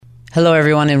Hello,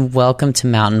 everyone, and welcome to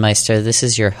Mountain Meister. This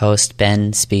is your host,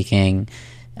 Ben, speaking.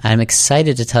 I'm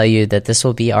excited to tell you that this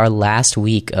will be our last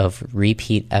week of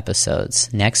repeat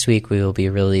episodes. Next week, we will be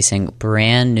releasing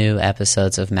brand new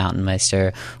episodes of Mountain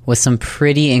Meister with some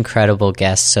pretty incredible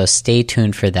guests, so stay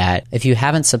tuned for that. If you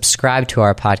haven't subscribed to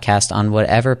our podcast on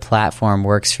whatever platform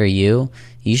works for you,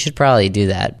 you should probably do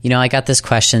that. You know, I got this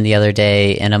question the other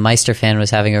day, and a Meister fan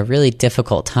was having a really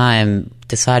difficult time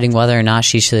deciding whether or not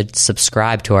she should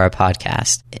subscribe to our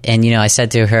podcast. And, you know, I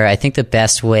said to her, I think the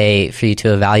best way for you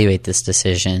to evaluate this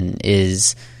decision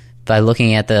is by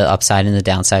looking at the upside and the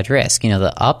downside risk. You know,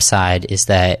 the upside is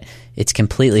that it's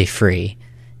completely free,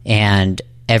 and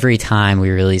every time we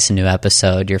release a new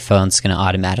episode, your phone's going to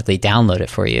automatically download it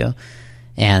for you.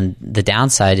 And the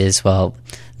downside is, well,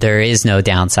 there is no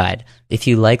downside. If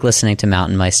you like listening to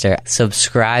Mountain Meister,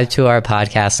 subscribe to our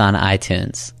podcast on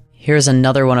iTunes. Here's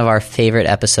another one of our favorite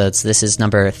episodes. This is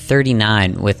number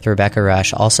 39 with Rebecca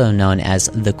Rusch, also known as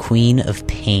the Queen of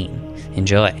Pain.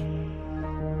 Enjoy.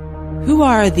 Who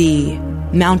are the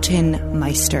Mountain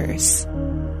Meisters?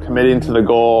 Committing to the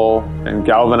goal and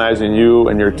galvanizing you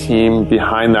and your team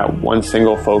behind that one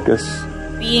single focus.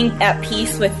 Being at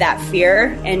peace with that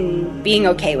fear and being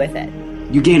okay with it.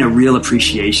 You gain a real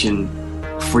appreciation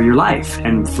for your life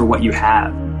and for what you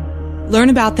have. Learn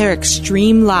about their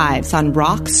extreme lives on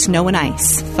rock, snow, and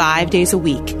ice 5 days a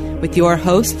week with your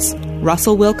hosts,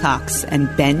 Russell Wilcox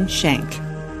and Ben Shank.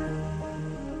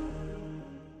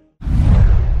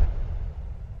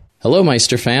 Hello,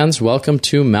 Meister fans. Welcome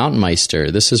to Mountain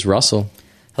Meister. This is Russell.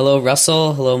 Hello,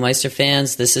 Russell. Hello, Meister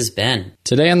fans. This is Ben.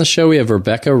 Today on the show, we have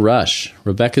Rebecca Rusch.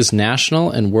 Rebecca's national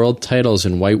and world titles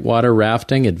in whitewater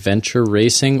rafting, adventure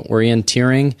racing,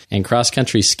 orienteering, and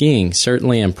cross-country skiing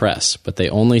certainly impress, but they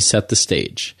only set the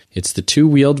stage. It's the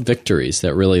two-wheeled victories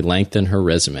that really lengthen her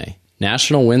resume.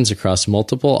 National wins across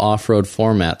multiple off-road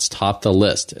formats top the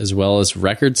list, as well as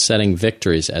record-setting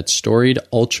victories at storied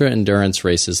ultra-endurance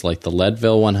races like the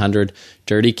Leadville 100,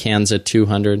 Dirty Kanza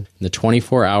 200, and the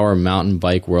 24-hour Mountain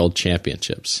Bike World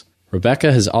Championships.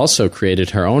 Rebecca has also created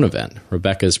her own event,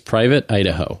 Rebecca's Private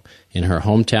Idaho, in her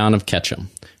hometown of Ketchum,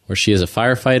 where she is a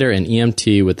firefighter and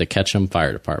EMT with the Ketchum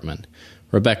Fire Department.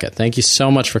 Rebecca, thank you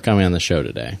so much for coming on the show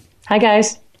today. Hi,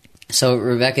 guys. So,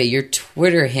 Rebecca, your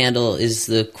Twitter handle is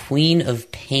the Queen of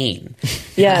Pain.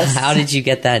 Yes. How did you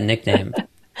get that nickname?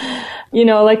 You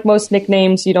know, like most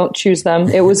nicknames, you don't choose them.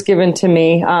 It was given to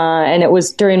me, and it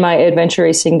was during my adventure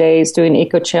racing days, doing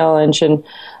Eco Challenge and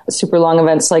super long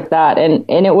events like that. And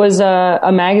it was a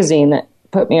magazine that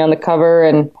put me on the cover,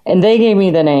 and they gave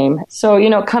me the name. So, you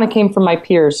know, it kind of came from my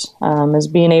peers, as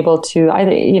being able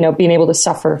to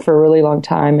suffer for a really long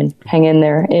time and hang in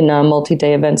there in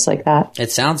multi-day events like that.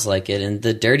 It sounds like it. And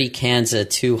the Dirty Kanza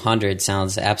 200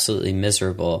 sounds absolutely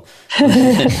miserable.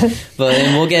 And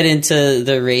we'll get into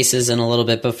the races in a little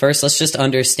bit. But first, let's just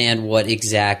understand what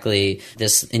exactly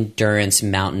this endurance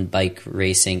mountain bike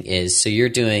racing is. So you're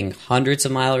doing hundreds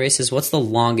of mile races. What's the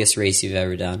longest race you've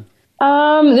ever done?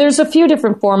 There's a few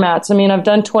different formats. I mean, I've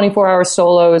done 24-hour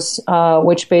solos,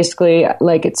 which basically,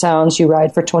 like it sounds, you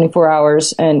ride for 24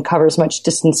 hours and cover as much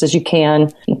distance as you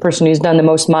can. The person who's done the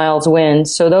most miles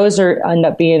wins. So those end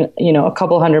up being, you know, a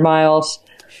couple hundred miles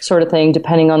sort of thing,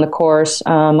 depending on the course.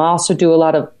 I also do a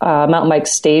lot of mountain bike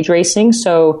stage racing.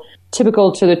 So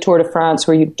typical to the Tour de France,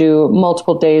 where you do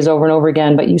multiple days over and over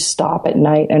again, but you stop at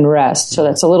night and rest. So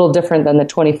that's a little different than the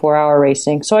 24-hour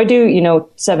racing. So I do,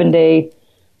 7-day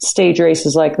stage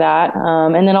races like that.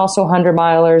 And then also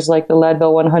 100-milers like the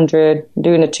Leadville 100,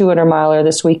 doing a 200-miler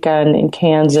this weekend in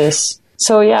Kansas.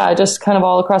 So yeah, just kind of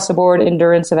all across the board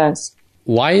endurance events.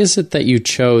 Why is it that you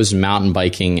chose mountain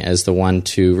biking as the one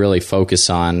to really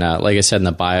focus on? Like I said in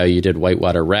the bio, you did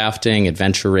whitewater rafting,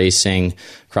 adventure racing,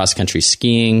 cross-country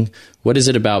skiing. What is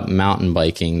it about mountain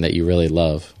biking that you really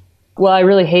love? Well, I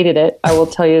really hated it. I will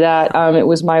tell you that. It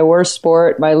was my worst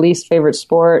sport, my least favorite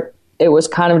sport. It was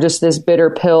kind of just this bitter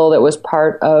pill that was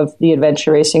part of the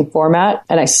adventure racing format,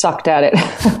 and I sucked at it.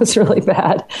 It was really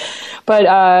bad.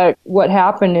 But what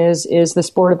happened is the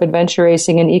sport of adventure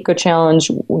racing and Eco Challenge,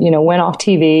 went off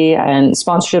TV, and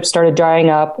sponsorships started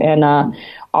drying up. And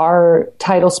our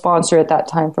title sponsor at that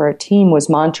time for our team was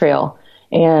Montreal,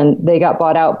 and they got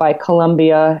bought out by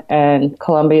Columbia, and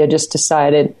Columbia just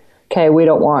decided, okay, we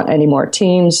don't want any more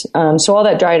teams. So all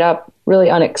that dried up really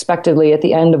unexpectedly at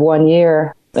the end of 1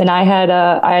 year. And I had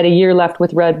a year left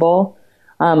with Red Bull,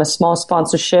 a small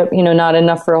sponsorship, not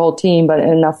enough for a whole team, but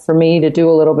enough for me to do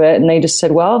a little bit. And they just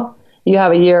said, well, you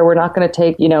have a year. We're not going to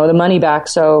take, the money back.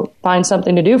 So find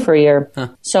something to do for a year. Huh.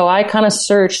 So I kind of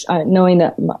searched, knowing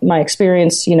that my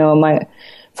experience, my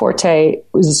forte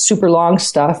was super long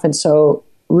stuff. And so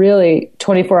really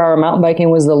 24-hour mountain biking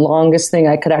was the longest thing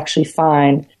I could actually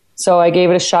find. So I gave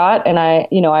it a shot, and I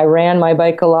ran my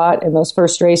bike a lot in those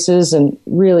first races and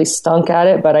really stunk at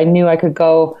it, but I knew I could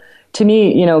go. To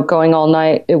me, going all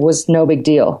night, it was no big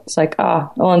deal. It's like,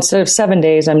 instead of 7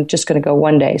 days, I'm just going to go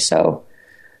one day. So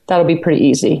that'll be pretty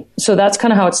easy. So that's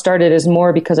kind of how it started, is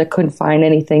more because I couldn't find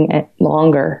anything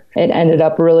longer. It ended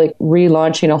up really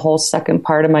relaunching a whole second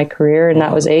part of my career. And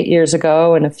that was 8 years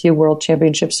ago and a few world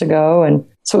championships ago. And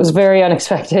so it was very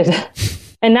unexpected.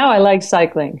 And now I like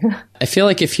cycling. I feel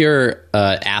like if you're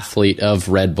an athlete of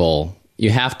Red Bull, you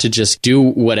have to just do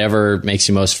whatever makes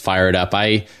you most fired up.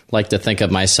 I like to think of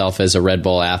myself as a Red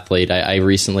Bull athlete. I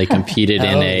recently competed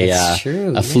in a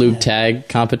flug tag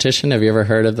competition. Have you ever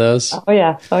heard of those? Oh,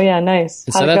 yeah. Nice.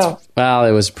 How'd it go? Well,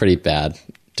 it was pretty bad.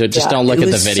 Just don't look at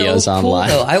the videos online.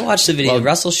 Cool, though. I watched the video.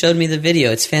 Russell showed me the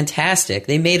video. It's fantastic.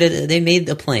 They made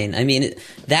the plane. I mean,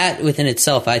 that within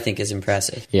itself, I think, is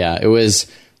impressive. Yeah, it was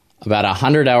about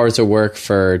 100 hours of work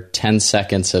for 10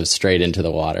 seconds of straight into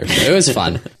the water. So it was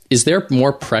fun. Is there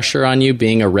more pressure on you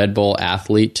being a Red Bull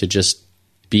athlete to just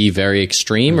be very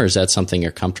extreme, or is that something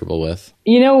you're comfortable with?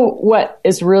 You know what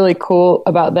is really cool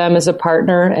about them as a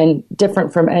partner and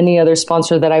different from any other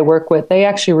sponsor that I work with? They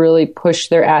actually really push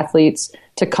their athletes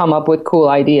to come up with cool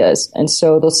ideas. And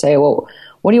so they'll say, well,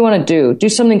 what do you want to do? Do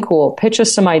something cool. Pitch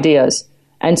us some ideas.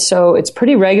 And so it's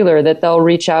pretty regular that they'll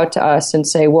reach out to us and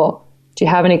say, well, do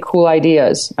you have any cool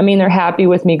ideas? I mean, they're happy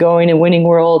with me going and winning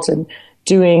worlds and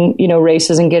doing,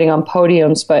 races and getting on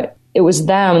podiums, but it was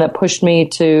them that pushed me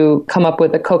to come up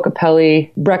with a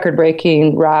Kokopelli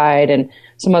record-breaking ride and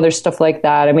some other stuff like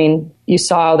that. I mean, you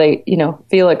saw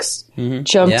Felix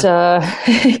jumped.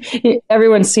 Yeah.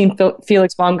 Everyone's seen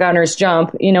Felix Baumgartner's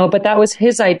jump, but that was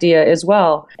his idea as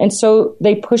well. And so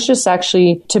they pushed us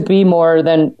actually to be more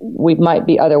than we might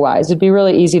be otherwise. It'd be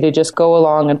really easy to just go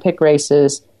along and pick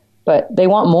races, but they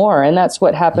want more. And that's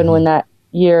what happened when that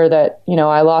year that,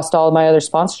 I lost all of my other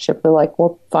sponsorship. They're like,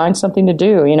 well, find something to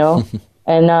do,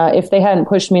 And if they hadn't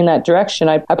pushed me in that direction,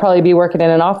 I'd probably be working in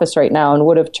an office right now and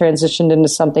would have transitioned into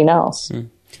something else.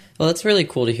 Well, it's really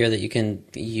cool to hear that you can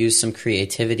use some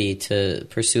creativity to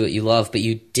pursue what you love, but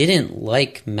you didn't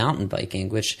like mountain biking,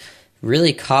 which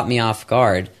really caught me off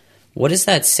guard. What does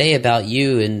that say about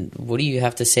you, and what do you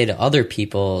have to say to other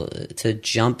people to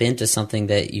jump into something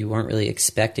that you weren't really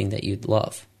expecting that you'd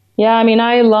love? Yeah, I mean,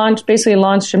 I basically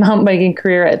launched a mountain biking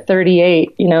career at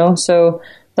 38, so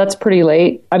that's pretty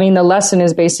late. I mean, the lesson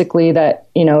is basically that,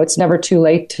 it's never too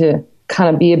late to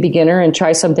kind of be a beginner and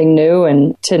try something new,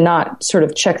 and to not sort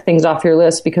of check things off your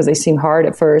list because they seem hard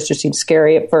at first or seem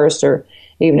scary at first, or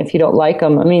even if you don't like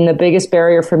them. I mean, the biggest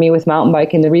barrier for me with mountain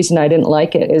biking, the reason I didn't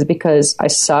like it is because I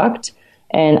sucked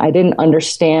and I didn't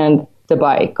understand the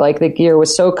bike. Like, the gear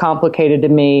was so complicated to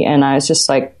me, and I was just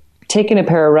like, taking a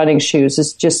pair of running shoes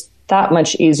is just that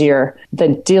much easier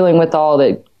than dealing with all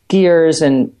the gears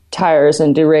and tires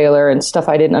and derailleur and stuff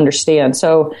I didn't understand.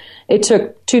 So it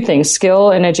took two things,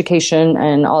 skill and education,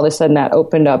 and all of a sudden that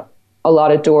opened up a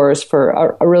lot of doors for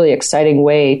a really exciting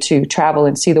way to travel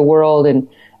and see the world, and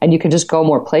you can just go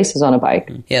more places on a bike.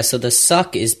 Yeah, so the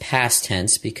suck is past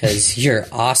tense because you're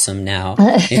awesome now.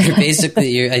 You're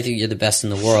basically, I think you're the best in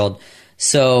the world.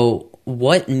 So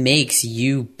what makes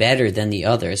you better than the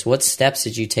others? What steps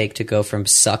did you take to go from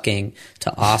sucking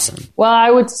to awesome? Well,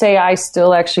 I would say I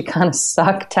still actually kind of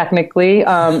suck technically,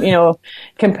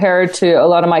 compared to a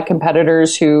lot of my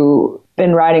competitors who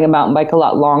been riding a mountain bike a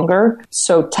lot longer.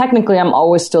 So technically I'm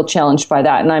always still challenged by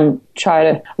that, and I'm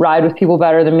trying to ride with people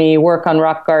better than me, work on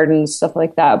rock gardens, stuff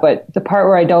like that. But the part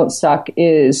where I don't suck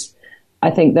is,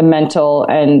 I think, the mental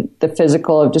and the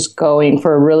physical of just going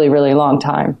for a really, really long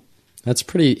time. That's a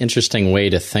pretty interesting way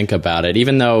to think about it,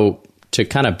 even though, to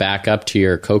kind of back up to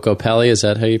your Kokopelli, is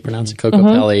that how you pronounce it?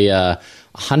 Kokopelli,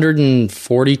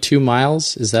 142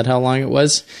 miles, is that how long it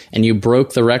was? And you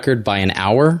broke the record by an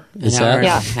hour? An hour and a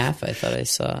half, I thought I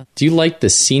saw. Do you like the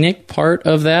scenic part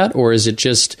of that, or is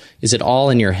it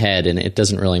all in your head and it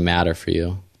doesn't really matter for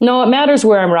you? No, it matters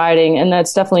where I'm riding, and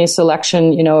that's definitely a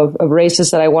selection, of races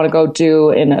that I want to go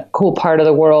do in a cool part of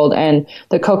the world. And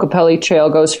the Kokopelli Trail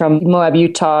goes from Moab,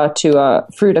 Utah to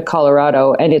Fruita,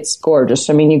 Colorado, and it's gorgeous.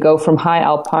 I mean, you go from high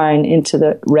alpine into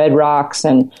the red rocks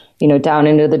and, down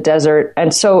into the desert.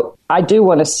 And so I do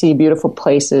want to see beautiful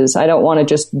places. I don't want to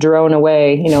just drone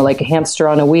away, like a hamster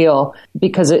on a wheel,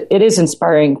 because it is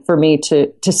inspiring for me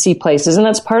to see places. And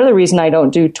that's part of the reason I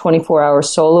don't do 24-hour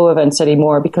solo events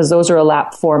anymore, because those are a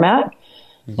lap format.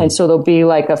 Mm-hmm. And so there'll be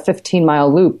like a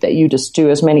 15-mile loop that you just do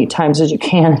as many times as you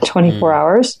can in 24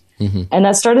 hours. And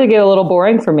that started to get a little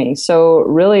boring for me. So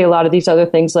really a lot of these other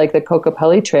things like the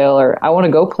Kokopelli Trail, or I want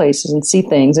to go places and see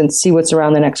things and see what's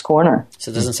around the next corner.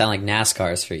 So it doesn't sound like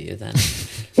NASCAR's for you then.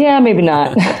 Yeah, maybe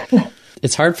not.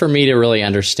 It's hard for me to really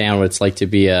understand what it's like to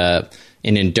be an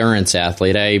endurance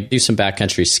athlete. I do some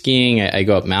backcountry skiing. I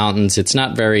go up mountains. It's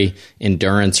not very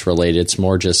endurance related. It's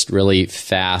more just really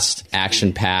fast,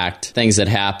 action-packed things that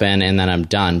happen, and then I'm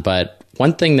done. But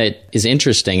one thing that is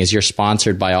interesting is you're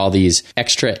sponsored by all these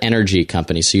extra energy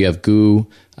companies. So you have GOO,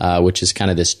 which is kind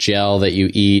of this gel that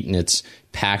you eat, and it's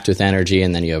packed with energy.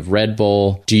 And then you have Red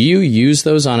Bull. Do you use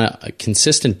those on a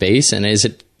consistent base? And is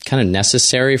it kind of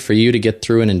necessary for you to get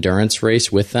through an endurance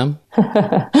race with them?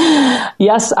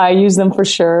 Yes, I use them for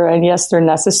sure. And yes, they're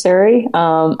necessary.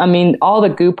 I mean, all the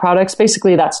GOO products,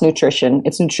 basically that's nutrition.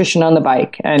 It's nutrition on the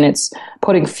bike, and it's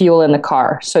putting fuel in the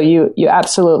car. So you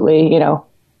absolutely,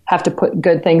 have to put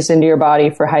good things into your body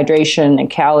for hydration and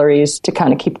calories to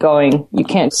kind of keep going. You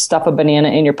can't stuff a banana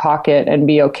in your pocket and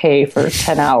be okay for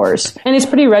 10 hours. And it's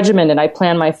pretty regimented. I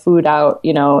plan my food out,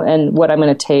 and what I'm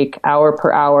going to take hour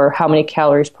per hour, how many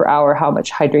calories per hour, how much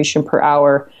hydration per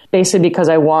hour, basically because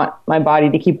I want my body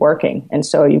to keep working. And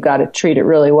so you've got to treat it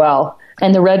really well.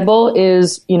 And the Red Bull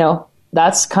is,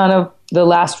 that's kind of the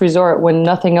last resort when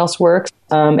nothing else works.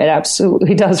 It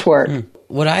absolutely does work.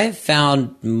 What I have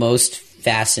found most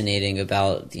fascinating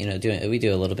about, we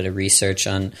do a little bit of research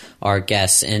on our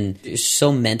guests, and you're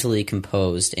so mentally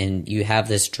composed, and you have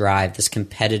this drive, this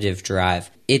competitive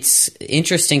drive. It's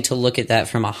interesting to look at that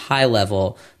from a high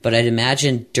level, but I'd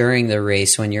imagine during the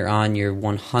race, when you're on your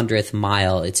 100th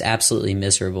mile, it's absolutely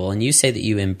miserable. And you say that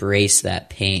you embrace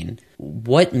that pain.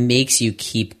 What makes you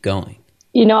keep going?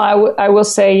 I will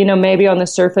say, maybe on the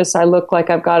surface, I look like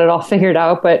I've got it all figured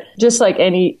out, but just like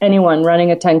anyone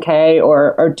running a 10K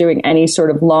or doing any sort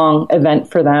of long event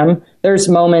for them, there's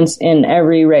moments in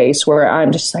every race where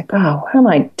I'm just like, oh, what am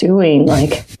I doing?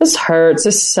 Like, this hurts.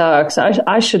 This sucks.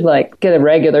 I should get a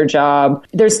regular job.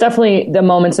 There's definitely the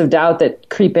moments of doubt that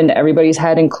creep into everybody's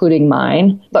head, including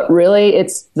mine. But really,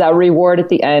 it's that reward at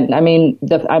the end. I mean,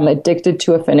 I'm addicted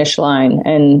to a finish line,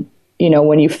 and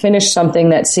when you finish something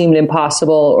that seemed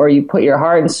impossible, or you put your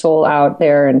heart and soul out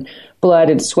there and blood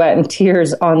and sweat and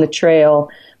tears on the trail,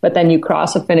 but then you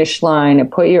cross a finish line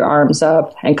and put your arms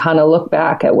up and kind of look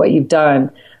back at what you've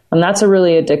done, and that's a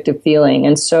really addictive feeling.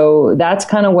 And so that's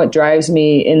kind of what drives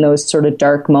me in those sort of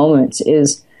dark moments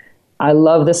is I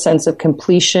love the sense of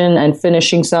completion and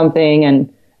finishing something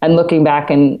and looking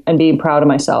back and being proud of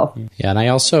myself. Yeah, and I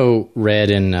also read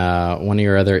in one of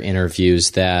your other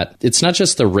interviews that it's not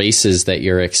just the races that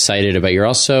you're excited about. You're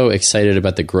also excited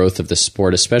about the growth of the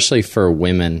sport, especially for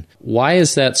women. Why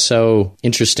is that so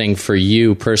interesting for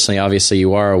you personally? Obviously,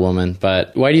 you are a woman,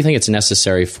 but why do you think it's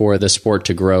necessary for the sport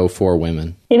to grow for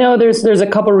women? There's a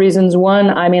couple reasons. One,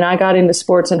 I got into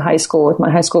sports in high school with my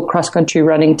high school cross-country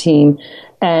running team,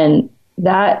 and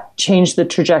that changed the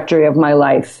trajectory of my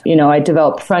life. I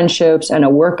developed friendships and a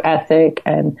work ethic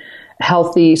and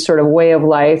healthy sort of way of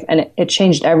life, and it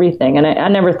changed everything. And I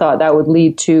never thought that would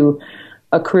lead to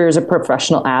a career as a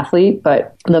professional athlete,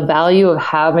 but the value of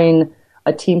having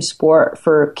a team sport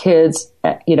for kids,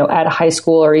 at a high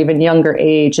school or even younger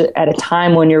age, at a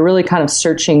time when you're really kind of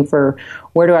searching for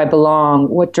where do I belong?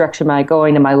 What direction am I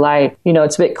going in my life?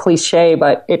 It's a bit cliche,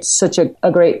 but it's such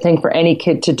a great thing for any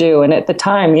kid to do. And at the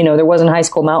time, there wasn't high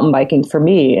school mountain biking for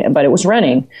me, but it was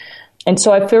running. And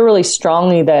so I feel really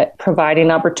strongly that providing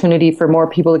opportunity for more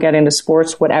people to get into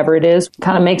sports, whatever it is,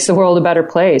 kind of makes the world a better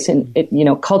place, and it,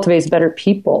 cultivates better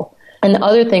people. And the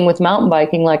other thing with mountain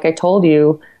biking, like I told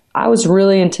you, I was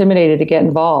really intimidated to get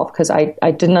involved because I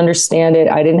didn't understand it.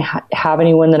 I didn't have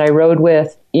anyone that I rode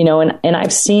with, and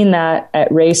I've seen that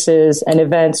at races and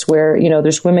events where,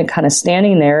 there's women kind of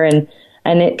standing there and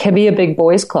it can be a big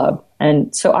boys club.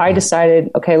 And so I decided,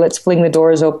 okay, let's fling the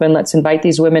doors open. Let's invite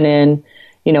these women in,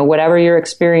 whatever your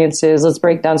experience is, let's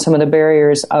break down some of the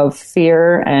barriers of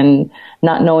fear and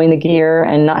not knowing the gear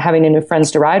and not having any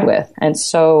friends to ride with. And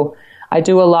so I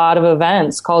do a lot of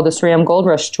events called the 3M Gold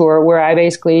Rush Tour where I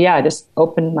basically, just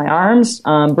open my arms,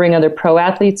 bring other pro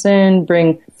athletes in,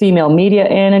 bring female media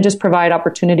in, and just provide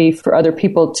opportunity for other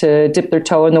people to dip their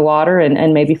toe in the water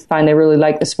and maybe find they really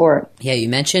like the sport. Yeah, you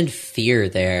mentioned fear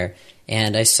there,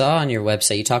 and I saw on your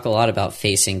website you talk a lot about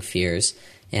facing fears,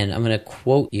 and I'm going to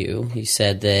quote you. You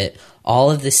said that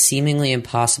all of the seemingly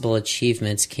impossible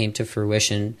achievements came to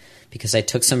fruition because I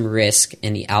took some risk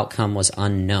and the outcome was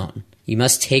unknown. You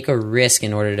must take a risk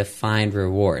in order to find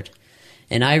reward.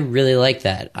 And I really like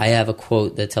that. I have a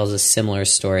quote that tells a similar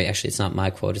story. Actually, it's not my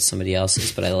quote, it's somebody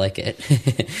else's, but I like it.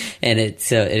 And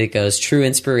it goes, true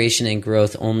inspiration and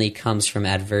growth only comes from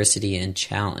adversity and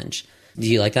challenge. Do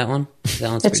you like that one? That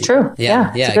one's It's pretty true. Cool.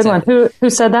 Yeah, it's a good one. Who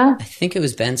said that? I think it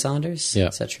was Ben Saunders. Yeah.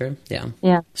 Is that true? Yeah.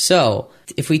 Yeah. So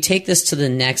if we take this to the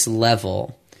next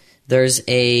level, there's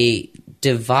a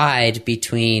divide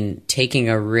between taking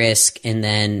a risk and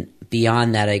then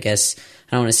beyond that, I guess,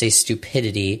 I don't want to say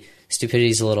stupidity. Stupidity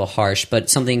is a little harsh, but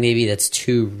something maybe that's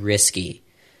too risky.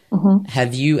 Mm-hmm.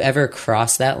 Have you ever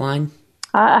crossed that line?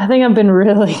 I think I've been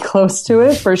really close to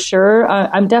it for sure.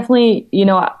 I'm definitely,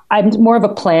 I'm more of a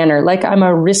planner. Like I'm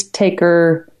a risk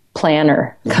taker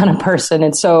planner kind of person.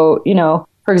 And so,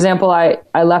 for example,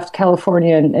 I left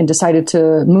California and decided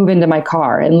to move into my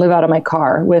car and live out of my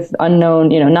car with unknown,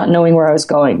 not knowing where I was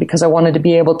going because I wanted to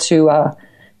be able to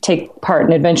take part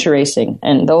in adventure racing.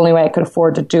 And the only way I could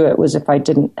afford to do it was if I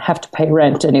didn't have to pay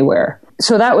rent anywhere.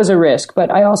 So that was a risk.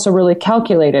 But I also really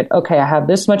calculated, okay, I have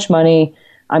this much money.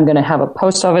 I'm going to have a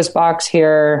post office box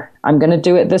here. I'm going to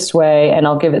do it this way and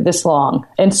I'll give it this long.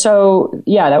 And so,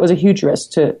 yeah, that was a huge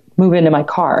risk to move into my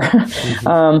car.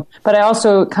 Mm-hmm. But I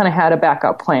also kind of had a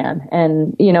backup plan.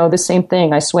 And, the same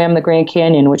thing. I swam the Grand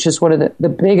Canyon, which is one of the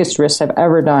biggest risks I've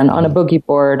ever done on a boogie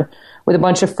board with a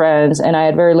bunch of friends. And I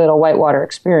had very little whitewater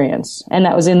experience. And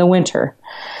that was in the winter.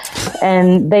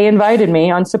 And they invited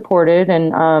me unsupported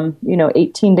and,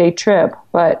 18-day trip.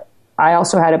 But I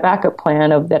also had a backup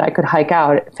plan of that I could hike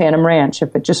out at Phantom Ranch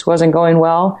if it just wasn't going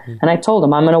well. And I told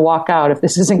them I'm going to walk out if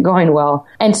this isn't going well.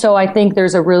 And so I think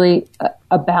there's a really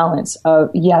a balance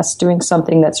of, yes, doing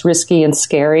something that's risky and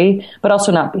scary, but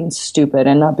also not being stupid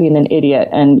and not being an idiot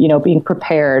and, being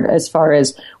prepared as far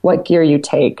as what gear you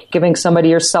take, giving somebody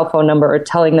your cell phone number or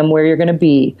telling them where you're going to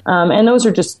be. And those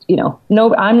are just,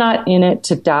 no, I'm not in it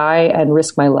to die and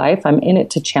risk my life. I'm in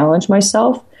it to challenge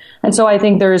myself. And so I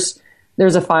think there's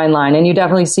a fine line. And you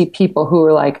definitely see people who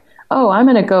are like, oh, I'm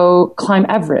going to go climb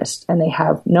Everest. And they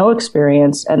have no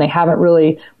experience and they haven't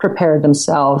really prepared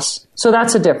themselves. So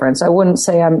that's a difference. I wouldn't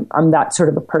say I'm that sort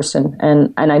of a person.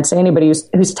 And I'd say anybody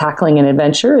who's tackling an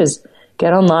adventure is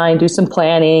get online, do some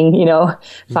planning,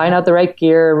 find out the right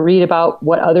gear, read about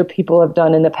what other people have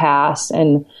done in the past.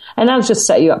 And that'll just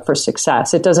set you up for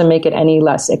success. It doesn't make it any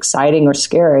less exciting or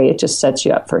scary. It just sets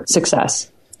you up for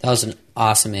success. That was an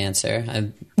awesome answer.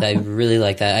 I really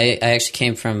like that. I actually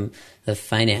came from the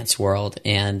finance world,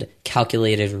 and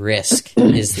calculated risk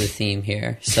is the theme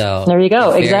here. So there you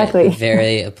go. Exactly.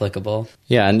 Very applicable.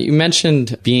 Yeah, and you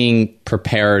mentioned being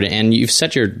prepared, and you've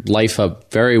set your life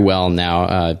up very well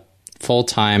now.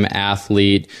 Full-time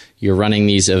athlete, you're running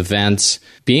these events.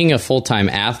 Being a full-time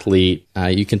athlete,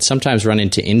 you can sometimes run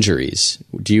into injuries.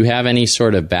 Do you have any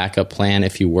sort of backup plan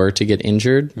if you were to get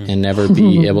injured and never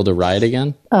be able to ride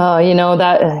again?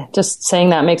 That just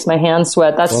saying that makes my hands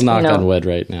sweat. That's we'll knock on wood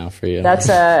right now for you. That's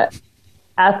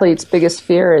athlete's biggest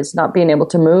fear is not being able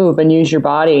to move and use your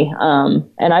body.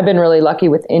 And I've been really lucky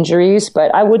with injuries,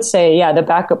 but I would say, the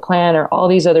backup plan are all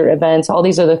these other events, all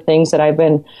these other things that I've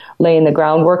been laying the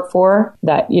groundwork for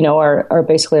that, are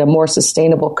basically a more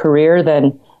sustainable career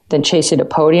than chasing a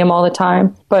podium all the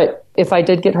time. But if I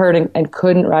did get hurt and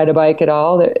couldn't ride a bike at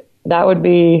all, that would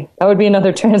be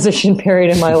another transition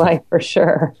period in my life for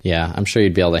sure. Yeah, I'm sure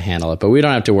you'd be able to handle it, but we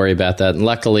don't have to worry about that. And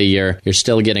luckily, you're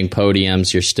still getting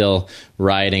podiums. You're still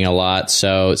riding a lot.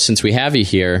 So since we have you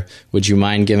here, would you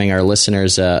mind giving our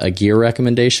listeners a gear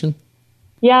recommendation?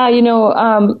 Yeah,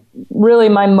 really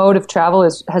my mode of travel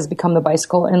has become the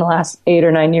bicycle in the last 8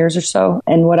 or 9 years or so.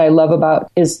 And what I love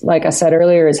about is, like I said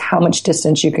earlier, is how much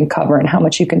distance you can cover and how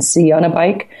much you can see on a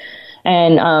bike.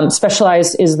 And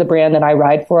Specialized is the brand that I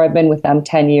ride for. I've been with them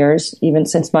 10 years, even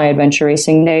since my adventure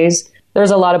racing days.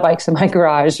 There's a lot of bikes in my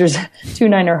garage. There's a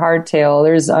 2.9er hardtail.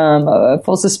 There's a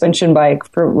full suspension bike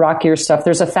for rockier stuff.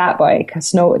 There's a fat bike,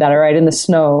 snow that I ride in the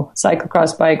snow,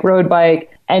 cyclocross bike, road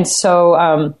bike. And so,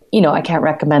 I can't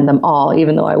recommend them all,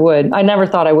 even though I would. I never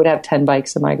thought I would have 10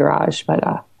 bikes in my garage,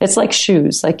 but it's like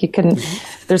shoes. Like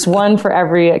there's one for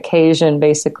every occasion,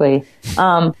 basically.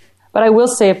 But I will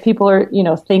say if people are,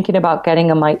 thinking about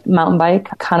getting a mountain bike,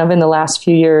 kind of in the last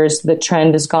few years, the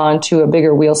trend has gone to a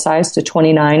bigger wheel size, to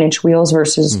 29-inch wheels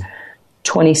versus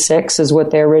 26 is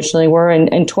what they originally were.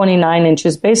 And 29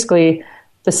 inches basically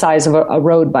the size of a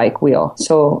road bike wheel.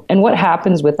 So, and what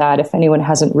happens with that, if anyone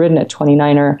hasn't ridden a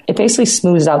 29er, it basically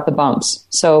smooths out the bumps.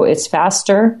 So it's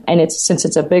faster, and since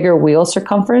it's a bigger wheel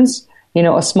circumference,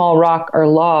 a small rock or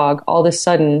log all of a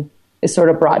sudden is sort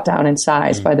of brought down in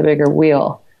size by the bigger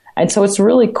wheel. And so it's a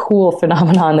really cool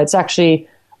phenomenon that's actually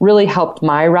really helped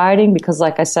my riding because,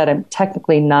 like I said, I'm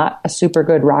technically not a super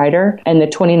good rider. And the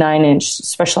 29-inch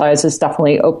Specialized has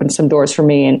definitely opened some doors for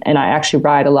me. And I actually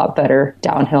ride a lot better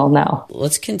downhill now.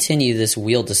 Let's continue this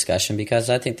wheel discussion because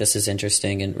I think this is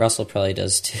interesting, and Russell probably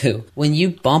does too. When you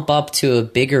bump up to a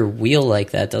bigger wheel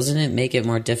like that, doesn't it make it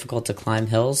more difficult to climb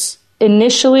hills?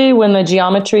 Initially, when the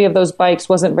geometry of those bikes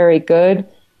wasn't very good,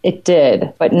 it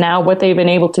did. But now what they've been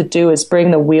able to do is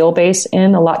bring the wheelbase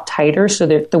in a lot tighter so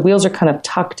that the wheels are kind of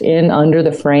tucked in under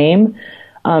the frame.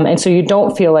 And so you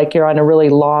don't feel like you're on a really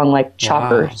long, like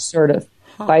chopper sort of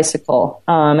bicycle.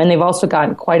 And they've also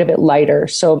gotten quite a bit lighter.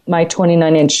 So my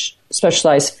 29-inch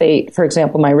Specialized Fate, for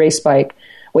example, my race bike,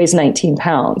 weighs 19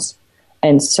 pounds.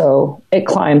 And so it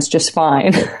climbs just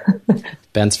fine.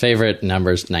 Ben's favorite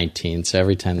number is 19, so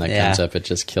every time that comes up, it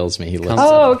just kills me.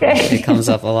 Okay. It comes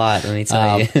up a lot, let me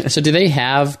tell you. So do they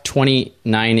have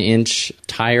 29-inch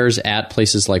tires at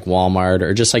places like Walmart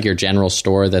or just like your general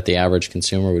store that the average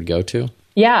consumer would go to?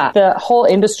 Yeah, the whole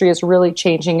industry is really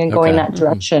changing and going that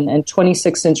direction. And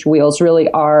 26-inch wheels really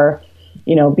are,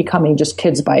 becoming just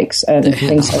kids' bikes and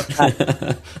things like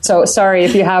that. So sorry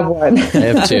if you have one. I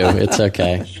have two. It's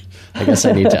okay. I guess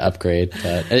I need to upgrade.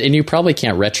 And you probably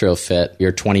can't retrofit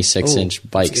your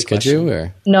 26-inch bikes, could you?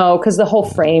 Or? No, because the whole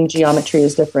frame geometry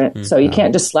is different. So you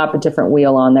can't just slap a different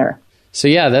wheel on there. So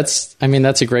yeah, that's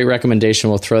a great recommendation.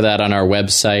 We'll throw that on our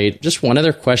website. Just one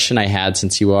other question I had,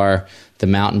 since you are the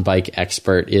mountain bike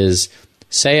expert, is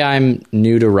say I'm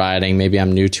new to riding, maybe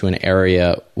I'm new to an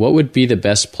area, what would be the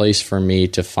best place for me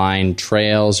to find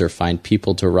trails or find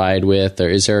people to ride with? Or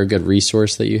is there a good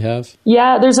resource that you have?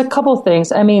 Yeah, there's a couple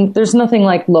things. I mean, there's nothing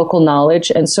like local knowledge.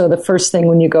 And so the first thing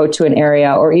when you go to an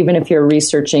area, or even if you're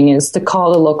researching, is to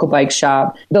call the local bike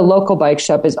shop. The local bike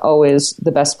shop is always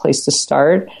the best place to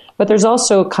start. But there's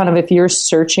also kind of, if you're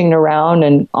searching around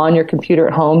and on your computer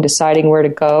at home, deciding where to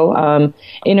go,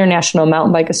 International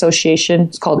Mountain Bike Association,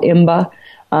 it's called IMBA.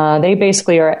 They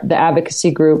basically are the advocacy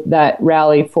group that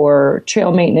rally for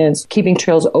trail maintenance, keeping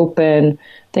trails open,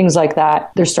 things like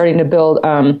that. They're starting to build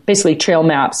basically trail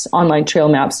maps, online trail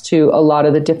maps to a lot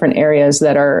of the different areas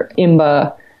that are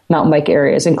IMBA mountain bike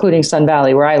areas, including Sun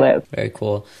Valley, where I live. Very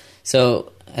cool.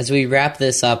 So as we wrap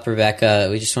this up, Rebecca,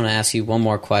 we just want to ask you one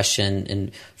more question.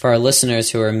 And for our listeners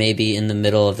who are maybe in the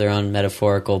middle of their own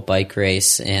metaphorical bike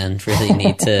race and really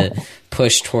need to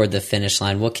push toward the finish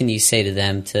line, what can you say to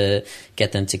them to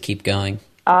get them to keep going?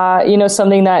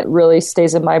 Something that really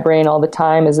stays in my brain all the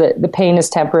time is that the pain is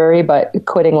temporary, but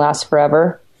quitting lasts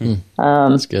forever.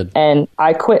 That's good. And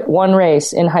I quit one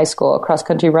race in high school, a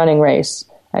cross-country running race.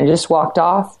 I just walked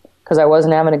off because I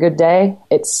wasn't having a good day.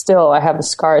 I have the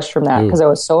scars from that because I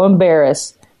was so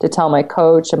embarrassed to tell my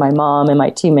coach and my mom and my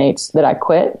teammates that I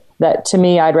quit, that to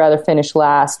me, I'd rather finish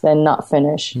last than not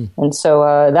finish. And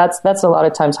so that's a lot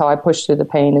of times how I push through the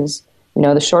pain is,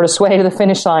 the shortest way to the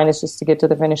finish line is just to get to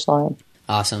the finish line.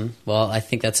 Awesome. Well, I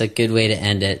think that's a good way to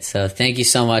end it. So thank you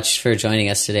so much for joining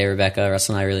us today, Rebecca.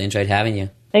 Russell and I really enjoyed having you.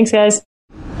 Thanks, guys.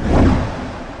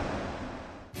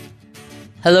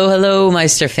 Hello,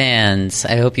 Meister fans.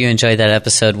 I hope you enjoyed that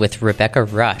episode with Rebecca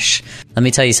Rusch. Let me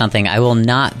tell you something. I will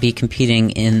not be competing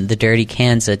in the Dirty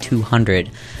Kanza 200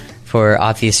 for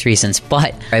obvious reasons,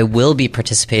 but I will be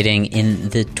participating in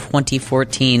the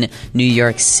 2014 New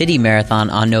York City Marathon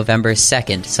on November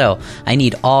 2nd. So I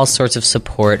need all sorts of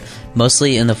support,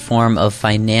 mostly in the form of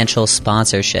financial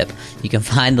sponsorship. You can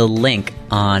find the link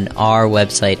on our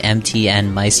website,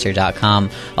 mtnmeister.com,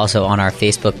 also on our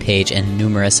Facebook page and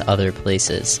numerous other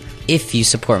places. If you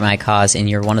support my cause and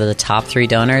you're one of the top 3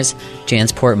 donors,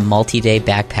 Jansport multi-day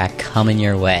backpack coming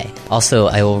your way. Also,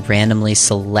 I will randomly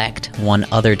select one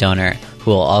other donor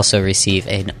who will also receive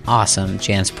an awesome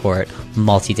Jansport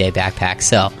multi-day backpack.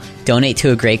 So, donate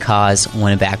to a great cause,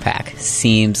 win a backpack.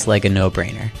 Seems like a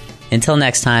no-brainer. Until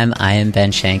next time, I am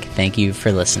Ben Schenk. Thank you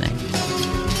for listening.